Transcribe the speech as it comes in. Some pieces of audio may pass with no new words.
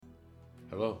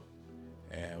Hello,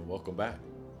 and welcome back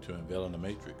to Unveiling the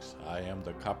Matrix. I am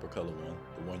the copper color one,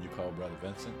 the one you call Brother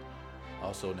Vincent,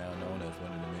 also now known as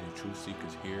one of the many truth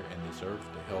seekers here in this earth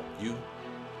to help you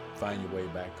find your way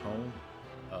back home.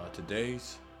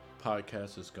 Today's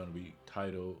podcast is going to be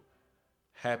titled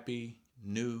Happy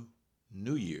New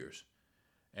Year's.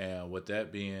 And with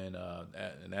that being,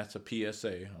 and that's a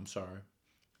PSA,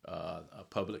 a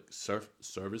public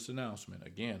service announcement.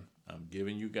 Again, I'm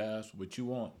giving you guys what you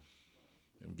want.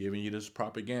 I'm giving you this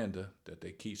propaganda that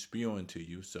they keep spewing to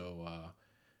you. So,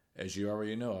 as you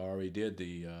already know, I already did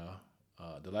the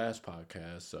last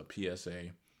podcast,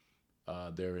 PSA.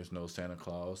 There is no Santa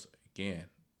Claus. Again,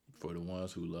 for the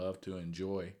ones who love to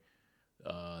enjoy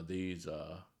these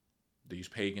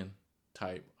pagan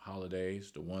type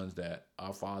holidays, the ones that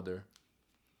our Father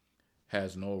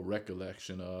has no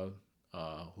recollection of,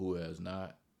 who has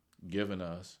not given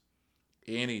us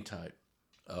any type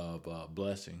of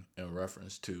blessing in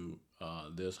reference to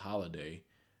this holiday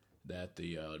that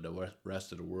the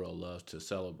rest of the world loves to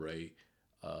celebrate.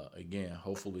 Again,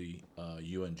 hopefully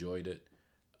you enjoyed it,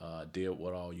 did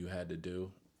what all you had to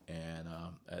do, and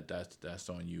that's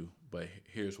on you. But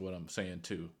here's what I'm saying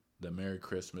too: the Merry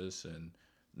Christmas, and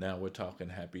now we're talking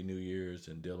Happy New Year's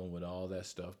and dealing with all that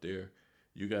stuff there.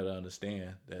 You got to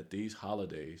understand that these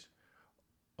holidays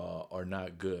are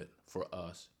not good for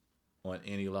us on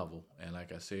any level. And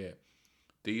like I said,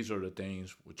 these are the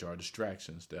things which are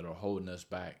distractions that are holding us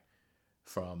back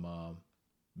from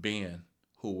being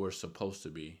who we're supposed to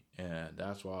be. And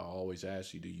that's why I always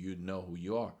ask you, do you know who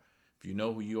you are? If you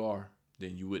know who you are,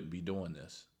 then you wouldn't be doing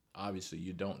this. Obviously,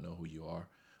 you don't know who you are,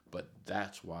 but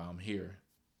that's why I'm here.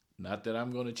 Not that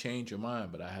I'm going to change your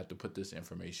mind, but I have to put this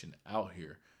information out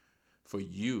here for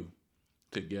you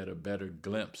to get a better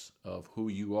glimpse of who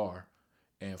you are,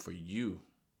 and for you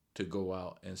to go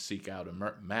out and seek out a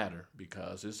matter,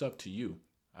 because it's up to you.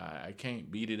 I can't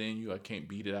beat it in you. I can't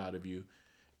beat it out of you.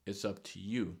 It's up to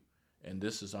you. And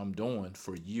this is I'm doing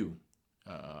for you.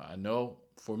 I know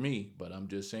for me, but I'm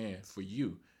just saying for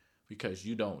you, because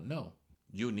you don't know.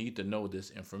 You need to know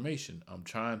this information. I'm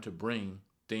trying to bring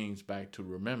things back to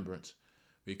remembrance,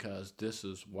 because this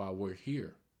is why we're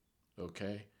here.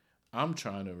 Okay? I'm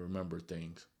trying to remember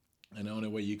things. And the only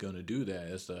way you're going to do that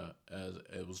is, as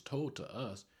it was told to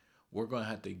us, we're going to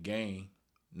have to gain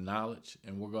knowledge,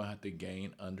 and we're going to have to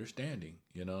gain understanding.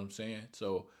 You know what I'm saying?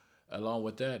 So along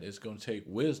with that, it's going to take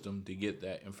wisdom to get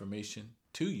that information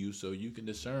to you so you can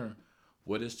discern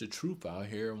what is the truth out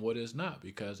here and what is not,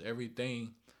 because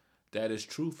everything that is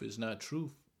truth is not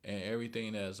truth, and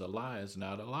everything that is a lie is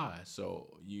not a lie.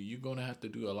 So you're going to have to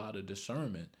do a lot of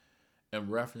discernment in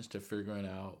reference to figuring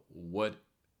out what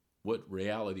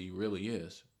reality really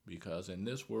is, because in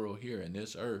this world here, in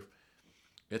this earth,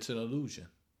 it's an illusion.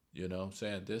 You know what I'm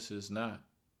saying? This is not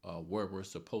where we're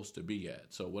supposed to be at.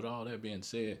 So with all that being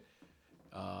said,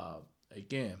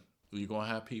 again, you're going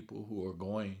to have people who are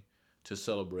going to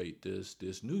celebrate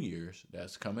this New Year's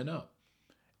that's coming up.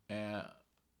 And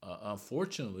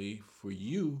unfortunately for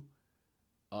you,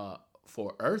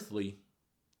 for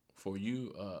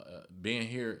you being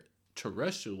here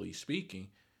terrestrially speaking,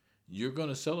 you're going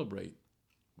to celebrate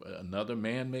another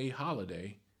man-made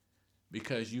holiday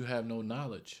because you have no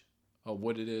knowledge of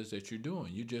what it is that you're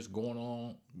doing. You're just going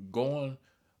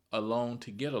along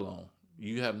to get along.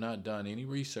 You have not done any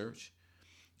research.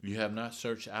 You have not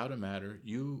searched out a matter.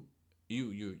 You're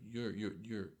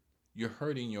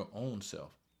hurting your own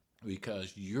self,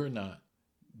 because you're not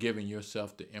giving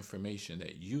yourself the information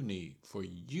that you need for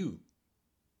you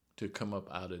to come up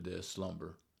out of this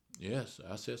slumber. Yes,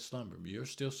 I said slumber, but you're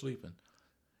still sleeping.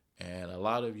 And a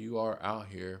lot of you are out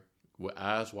here with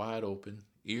eyes wide open,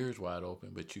 ears wide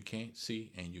open, but you can't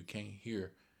see and you can't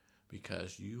hear,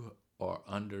 because you are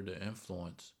under the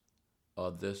influence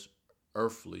of this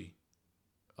earthly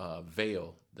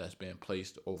veil that's been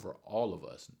placed over all of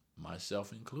us,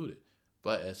 myself included.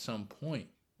 But at some point,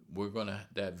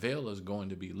 that veil is going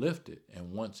to be lifted,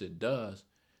 and once it does,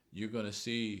 you're going to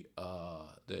see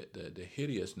the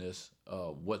hideousness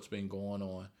of what's been going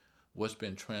on, what's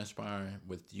been transpiring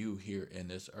with you here in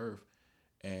this earth,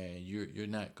 and you're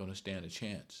not going to stand a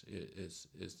chance. It's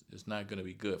not going to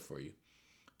be good for you.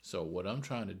 So what I'm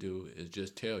trying to do is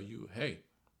just tell you, hey,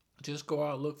 just go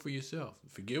out and look for yourself.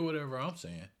 Forget whatever I'm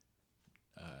saying.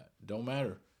 Don't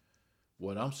matter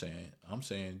what I'm saying. I'm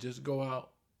saying just go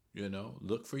out,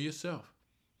 look for yourself.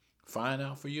 Find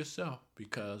out for yourself,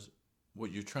 because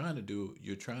what you're trying to do,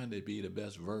 you're trying to be the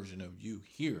best version of you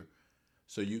here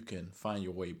so you can find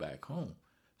your way back home.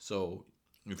 So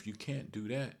if you can't do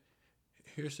that,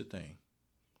 here's the thing.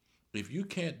 If you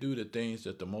can't do the things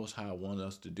that the Most High wants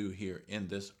us to do here in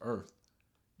this earth,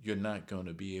 you're not going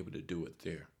to be able to do it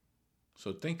there.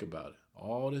 So think about it.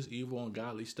 All this evil and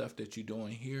godly stuff that you're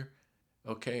doing here,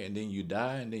 okay, and then you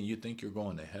die and then you think you're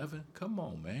going to heaven? Come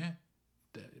on, man.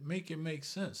 Make it make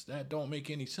sense. That don't make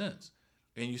any sense.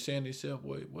 And you saying to yourself,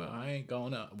 well, I ain't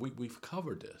going out. We've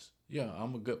covered this. Yeah,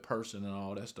 I'm a good person and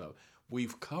all that stuff.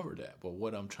 We've covered that. But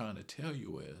what I'm trying to tell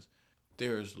you is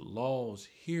there's laws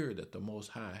here that the Most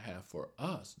High have for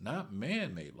us, not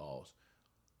man-made laws.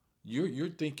 You're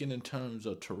thinking in terms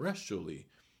of terrestrially,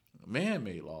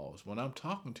 man-made laws. When I'm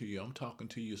talking to you, I'm talking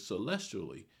to you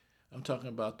celestially. I'm talking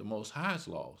about the Most High's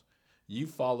laws. You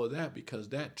follow that because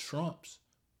that trumps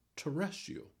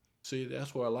terrestrial. See,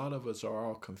 that's where a lot of us are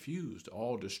all confused,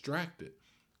 all distracted.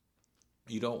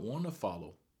 You don't want to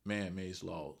follow man-made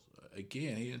laws.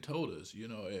 Again, he done told us,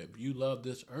 if you love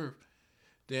this earth,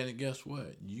 then guess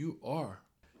what? You are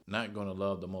not going to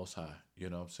love the Most High. You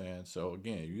know what I'm saying? So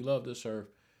again, if you love this earth,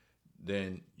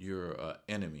 then you're an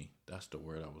enemy. That's the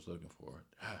word I was looking for.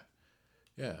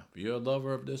 Yeah, if you're a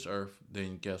lover of this earth,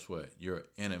 then guess what? You're an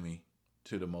enemy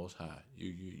to the Most High.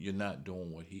 You're not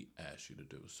doing what he asked you to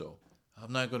do. So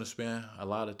I'm not going to spend a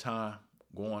lot of time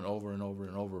going over and over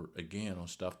and over again on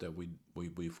stuff that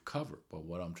we've covered. But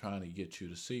what I'm trying to get you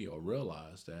to see or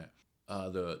realize that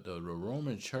the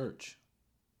Roman Church,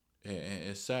 and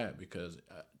it's sad because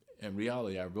in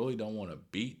reality, I really don't want to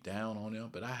beat down on them,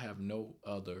 but I have no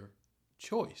other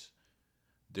choice.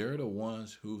 They're the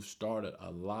ones who've started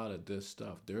a lot of this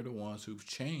stuff. They're the ones who've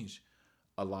changed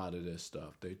a lot of this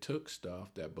stuff. They took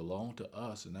stuff that belonged to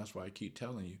us, and that's why I keep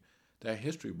telling you that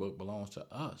history book belongs to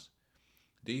us.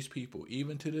 These people,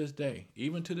 even to this day,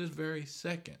 even to this very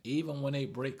second, even when they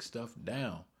break stuff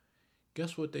down,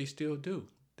 guess what they still do?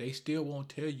 They still won't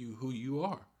tell you who you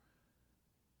are.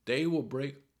 They will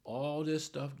break all this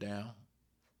stuff down,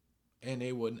 and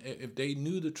they wouldn't, if they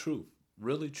knew the truth,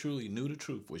 really truly knew the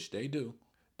truth, which they do,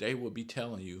 they would be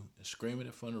telling you, screaming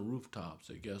it from the rooftops,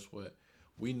 that guess what?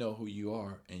 We know who you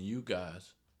are, and you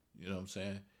guys, you know what I'm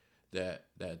saying,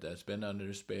 that's been under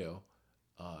the spell,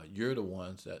 you're the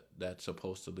ones that's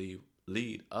supposed to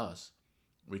lead us,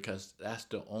 because that's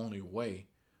the only way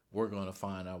we're going to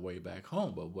find our way back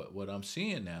home. But what I'm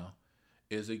seeing now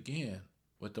is, again,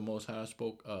 what the Most High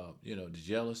spoke of, the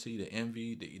jealousy, the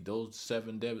envy, those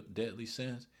 7 deadly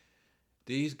sins.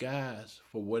 These guys,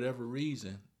 for whatever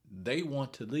reason, they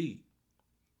want to lead.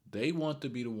 They want to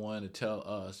be the one to tell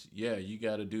us, yeah, you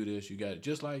got to do this. You got to,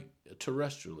 just like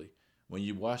terrestrially, when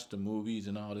you watch the movies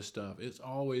and all this stuff, it's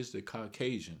always the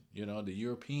Caucasian, the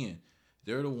European.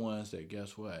 They're the ones that,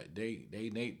 guess what?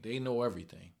 They know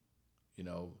everything.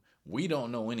 We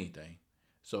don't know anything.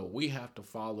 So we have to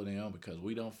follow them, because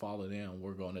we don't follow them,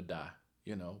 we're going to die,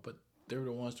 but they're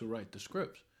the ones who write the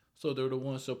scripts. So they're the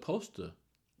ones supposed to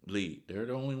lead. They're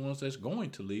the only ones that's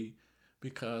going to lead,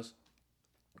 because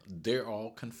they're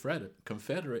all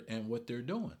confederate in what they're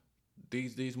doing.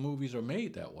 These movies are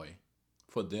made that way,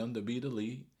 for them to be the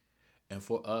lead and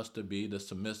for us to be the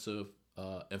submissive,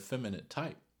 effeminate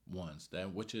type ones,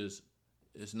 which is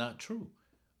not true.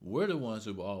 We're the ones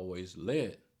who've always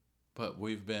led, but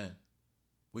we've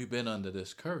been under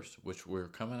this curse, which we're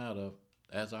coming out of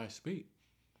as I speak.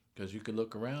 Because you can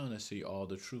look around and see all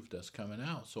the truth that's coming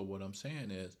out. So what I'm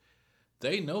saying is,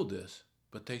 they know this,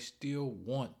 but they still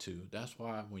want to. That's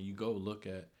why when you go look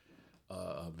at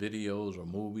videos or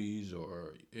movies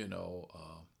or,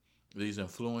 these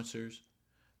influencers,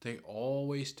 they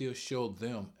always still show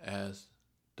them as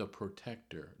the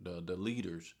protector, the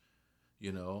leaders,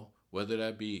 whether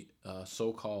that be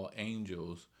so-called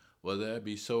angels, whether that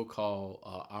be so-called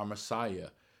our Messiah,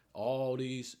 all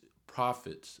these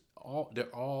prophets, they're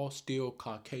all still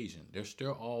Caucasian. They're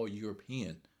still all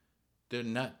European. They're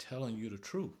not telling you the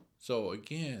truth. So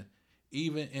again,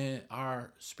 even in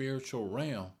our spiritual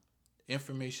realm,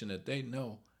 information that they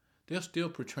know, they're still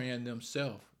portraying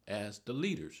themselves as the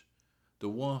leaders, the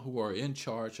one who are in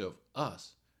charge of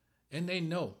us. And they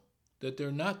know that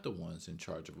they're not the ones in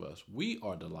charge of us. We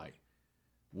are the light.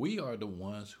 We are the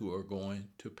ones who are going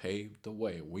to pave the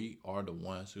way. We are the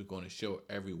ones who are going to show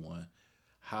everyone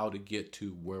how to get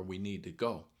to where we need to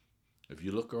go. If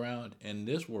you look around in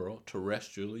this world,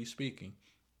 terrestrially speaking,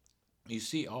 you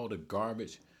see all the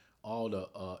garbage, all the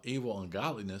evil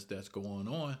ungodliness that's going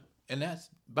on, and that's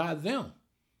by them.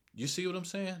 You see what I'm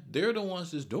saying? They're the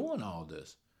ones that's doing all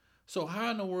this. So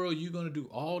how in the world are you going to do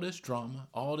all this drama,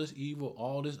 all this evil,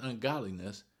 all this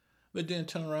ungodliness, but then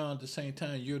turn around at the same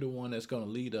time, you're the one that's going to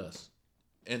lead us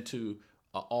into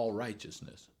all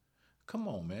righteousness? Come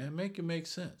on, man. Make it make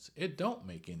sense. It don't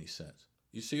make any sense.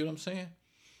 You see what I'm saying?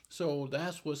 So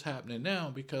that's what's happening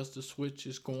now, because the switch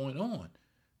is going on.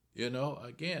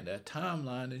 Again, that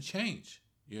timeline has changed.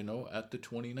 after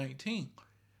 2019.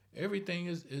 Everything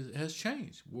has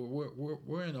changed.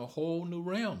 We're in a whole new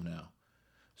realm now.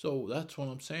 So that's what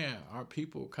I'm saying. Our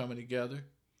people are coming together.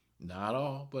 Not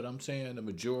all, but I'm saying the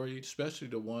majority, especially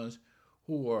the ones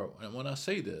who are, and when I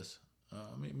say this,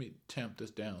 let me tamp this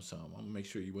down some. I'm going to make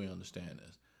sure you will understand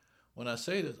this. When I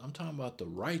say this, I'm talking about the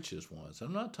righteous ones.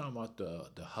 I'm not talking about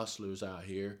the hustlers out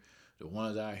here, the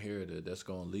ones out here that's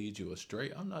going to lead you astray.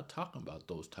 I'm not talking about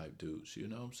those type dudes. You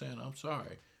know what I'm saying? I'm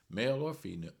sorry. Male or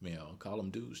female, I call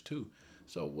them dudes too.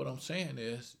 So what I'm saying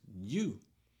is you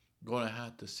going to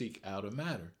have to seek out a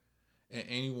matter. And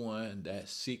anyone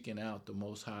that's seeking out the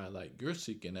Most High like you're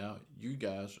seeking out, you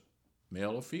guys,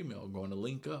 male or female, are going to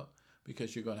link up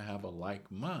because you're going to have a like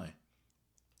mind.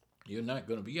 You're not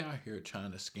going to be out here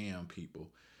trying to scam people.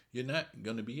 You're not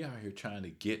going to be out here trying to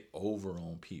get over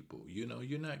on people. You're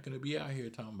not going to be out here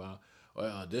talking about,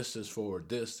 well, this is for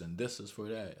this and this is for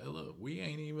that. Hey, look, we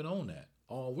ain't even on that.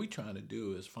 All we trying to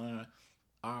do is find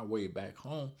our way back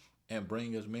home and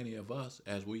bring as many of us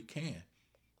as we can.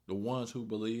 The ones who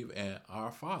believe in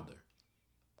our Father.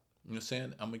 You know what I'm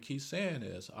saying? I'm going to keep saying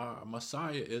this. Our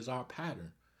Messiah is our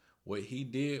pattern. What he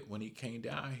did when he came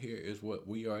down here is what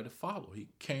we are to follow. He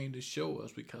came to show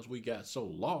us because we got so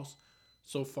lost,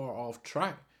 so far off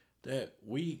track that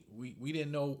we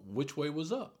didn't know which way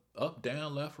was up. Up,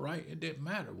 down, left, right. It didn't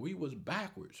matter. We was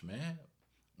backwards, man.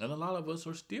 And a lot of us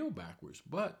are still backwards.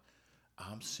 But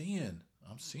I'm seeing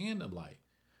the light.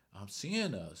 I'm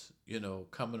seeing us,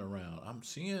 coming around. I'm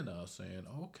seeing us saying,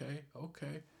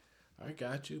 okay, I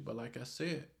got you. But like I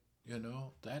said,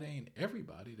 that ain't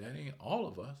everybody. That ain't all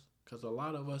of us. Because a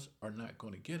lot of us are not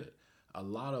going to get it. A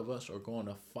lot of us are going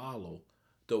to follow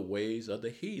the ways of the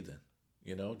heathen.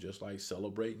 Just like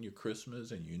celebrating your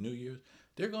Christmas and your New Year's.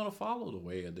 They're going to follow the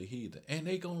way of the heathen. And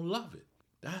they're going to love it.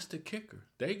 That's the kicker.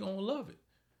 They're going to love it.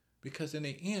 Because in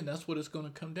the end, that's what it's going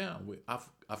to come down with.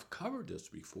 I've covered this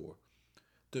before.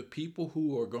 The people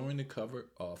who are going to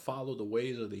follow the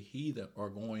ways of the heathen are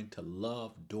going to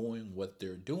love doing what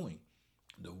they're doing.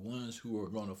 The ones who are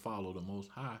going to follow the Most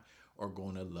High are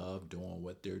going to love doing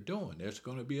what they're doing. There's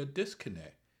going to be a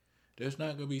disconnect. There's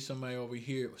not going to be somebody over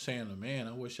here saying, man,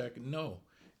 I wish I could. No,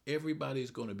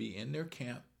 everybody's going to be in their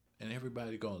camp and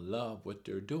everybody's going to love what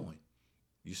they're doing.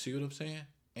 You see what I'm saying?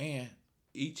 And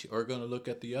each are going to look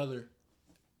at the other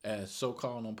as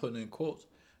so-called, I'm putting in quotes,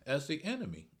 as the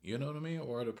enemy, you know what I mean?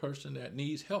 Or the person that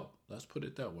needs help. Let's put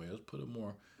it that way. Let's put it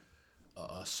more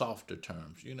softer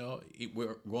terms.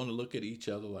 We're going to look at each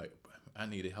other like, I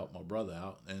need to help my brother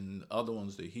out. And the other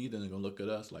ones, the heathen, are going to look at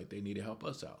us like they need to help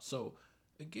us out. So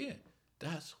again,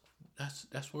 that's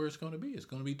where it's going to be. It's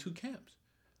going to be two camps.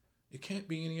 It can't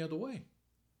be any other way.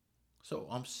 So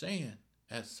I'm saying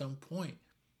at some point,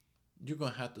 you're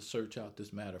going to have to search out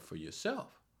this matter for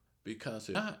yourself. Because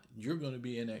if not, you're going to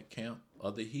be in that camp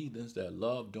of the heathens that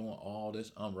love doing all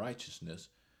this unrighteousness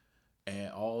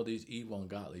and all these evil,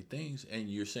 ungodly things. And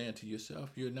you're saying to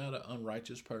yourself, you're not an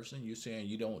unrighteous person. You're saying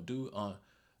you don't do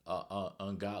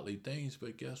ungodly things.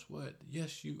 But guess what?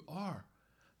 Yes, you are.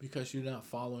 Because you're not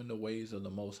following the ways of the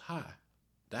Most High.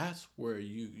 That's where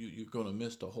you're going to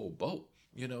miss the whole boat.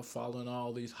 Following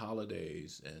all these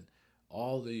holidays and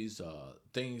all these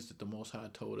things that the Most High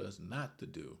told us not to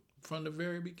do. From the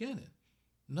very beginning,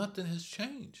 nothing has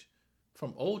changed.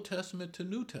 From Old Testament to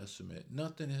New Testament,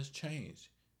 nothing has changed.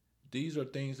 These are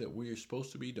things that we're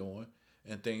supposed to be doing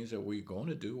and things that we're going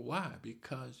to do. Why?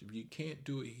 Because if you can't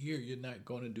do it here, you're not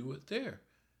going to do it there.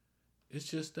 It's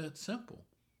just that simple.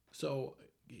 So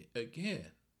again,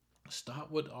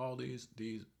 stop with all these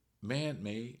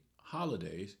man-made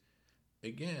holidays.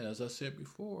 Again, as I said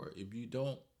before, if you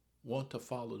don't want to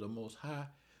follow the Most High,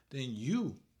 then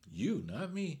you,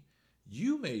 not me,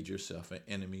 you made yourself an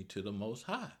enemy to the Most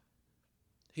High.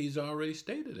 He's already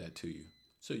stated that to you.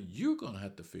 So you're going to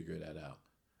have to figure that out.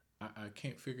 I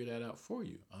can't figure that out for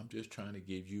you. I'm just trying to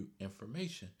give you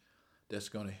information that's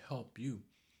going to help you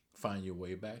find your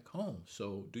way back home.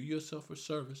 So do yourself a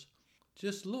service.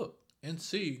 Just look and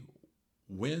see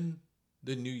when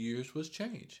the New Year's was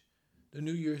changed. The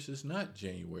New Year's is not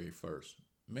January 1st.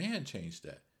 Man changed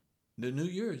that. The New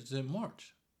Year's is in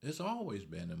March. It's always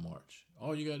been in March.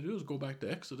 All you got to do is go back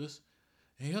to Exodus,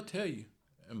 and he'll tell you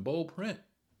in bold print,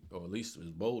 or at least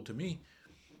it's bold to me,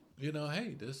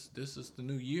 hey, this is the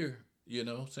new year,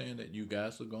 saying that you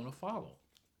guys are going to follow.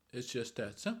 It's just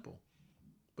that simple.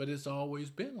 But it's always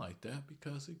been like that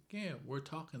because, again, we're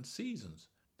talking seasons.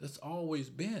 That's always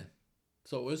been.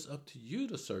 So it's up to you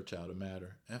to search out a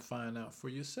matter and find out for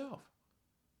yourself.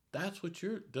 That's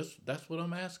what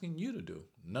I'm asking you to do.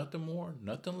 Nothing more,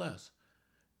 nothing less.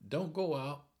 Don't go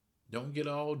out. Don't get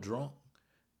all drunk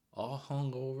all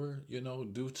hungover,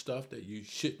 do stuff that you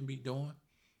shouldn't be doing,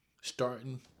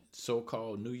 starting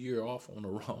so-called new year off on the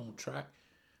wrong track.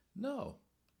 No,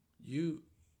 you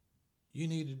you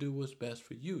need to do what's best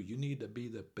for you. You need to be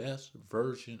the best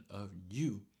version of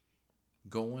you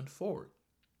going forward.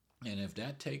 And if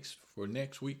that takes for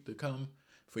next week to come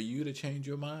for you to change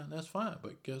your mind, that's fine.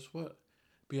 But guess what?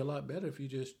 Be a lot better if you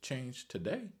just change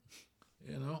today.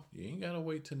 You ain't gotta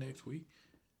wait till next week.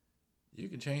 You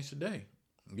can change today.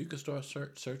 You can start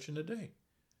searching today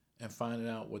and finding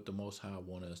out what the Most High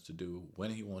wants us to do,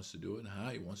 when He wants to do it, and how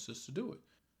He wants us to do it.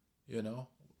 You know,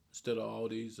 instead of all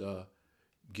these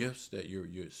gifts that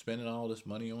you're spending all this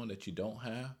money on that you don't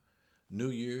have. New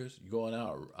Year's, you're going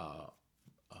out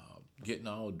getting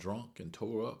all drunk and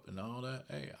tore up and all that.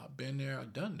 Hey, I've been there,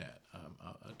 I've done that.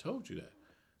 I told you that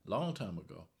a long time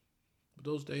ago. But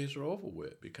those days are over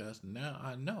with because now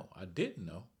I know. I didn't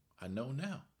know. I know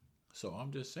now. So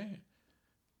I'm just saying,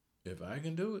 if I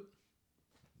can do it,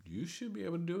 you should be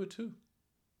able to do it too.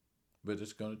 But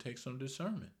it's going to take some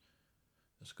discernment.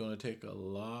 It's going to take a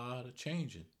lot of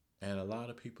changing. And a lot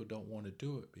of people don't want to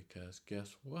do it because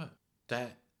guess what?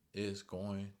 That is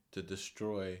going to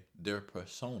destroy their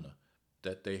persona,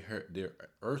 that they hurt their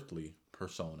earthly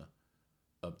persona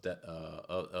of that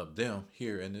of them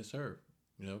here in this earth.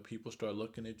 People start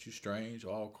looking at you strange,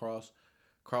 all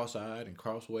cross-eyed and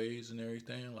crossways and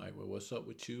everything. Like, well, what's up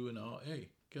with you and all? Hey,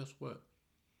 guess what?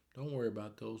 Don't worry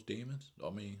about those demons.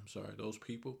 Those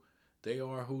people. They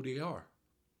are who they are.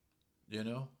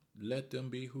 Let them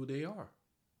be who they are.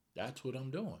 That's what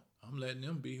I'm doing. I'm letting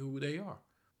them be who they are.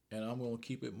 And I'm going to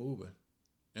keep it moving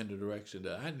in the direction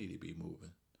that I need to be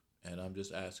moving. And I'm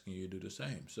just asking you to do the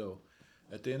same. So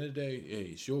at the end of the day, hey,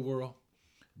 it's your world.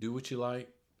 Do what you like.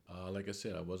 Like I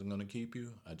said, I wasn't going to keep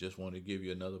you. I just wanted to give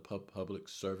you another public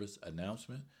service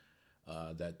announcement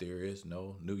that there is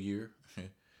no New Year.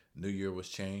 New Year was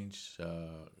changed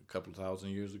a couple of thousand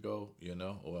years ago,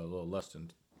 or a little less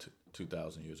than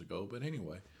 2,000 years ago. But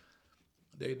anyway,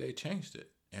 they changed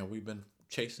it. And we've been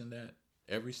chasing that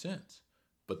ever since.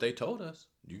 But they told us,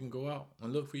 you can go out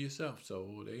and look for yourself.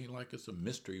 So they ain't like it's a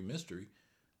mystery.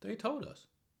 They told us.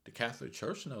 The Catholic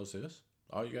Church knows this.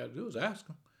 All you got to do is ask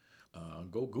them.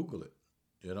 Go Google it.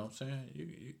 You know what I'm saying?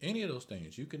 You, any of those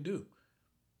things you can do.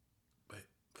 But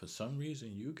for some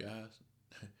reason, you guys,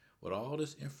 with all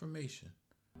this information,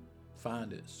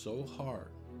 find it so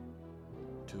hard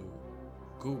to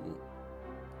Google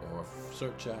or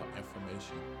search out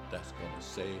information that's going to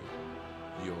save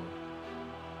your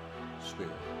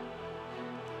spirit.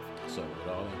 So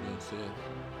with all that being said,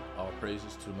 all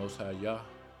praises to the Most High Yah.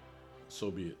 So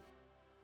be it.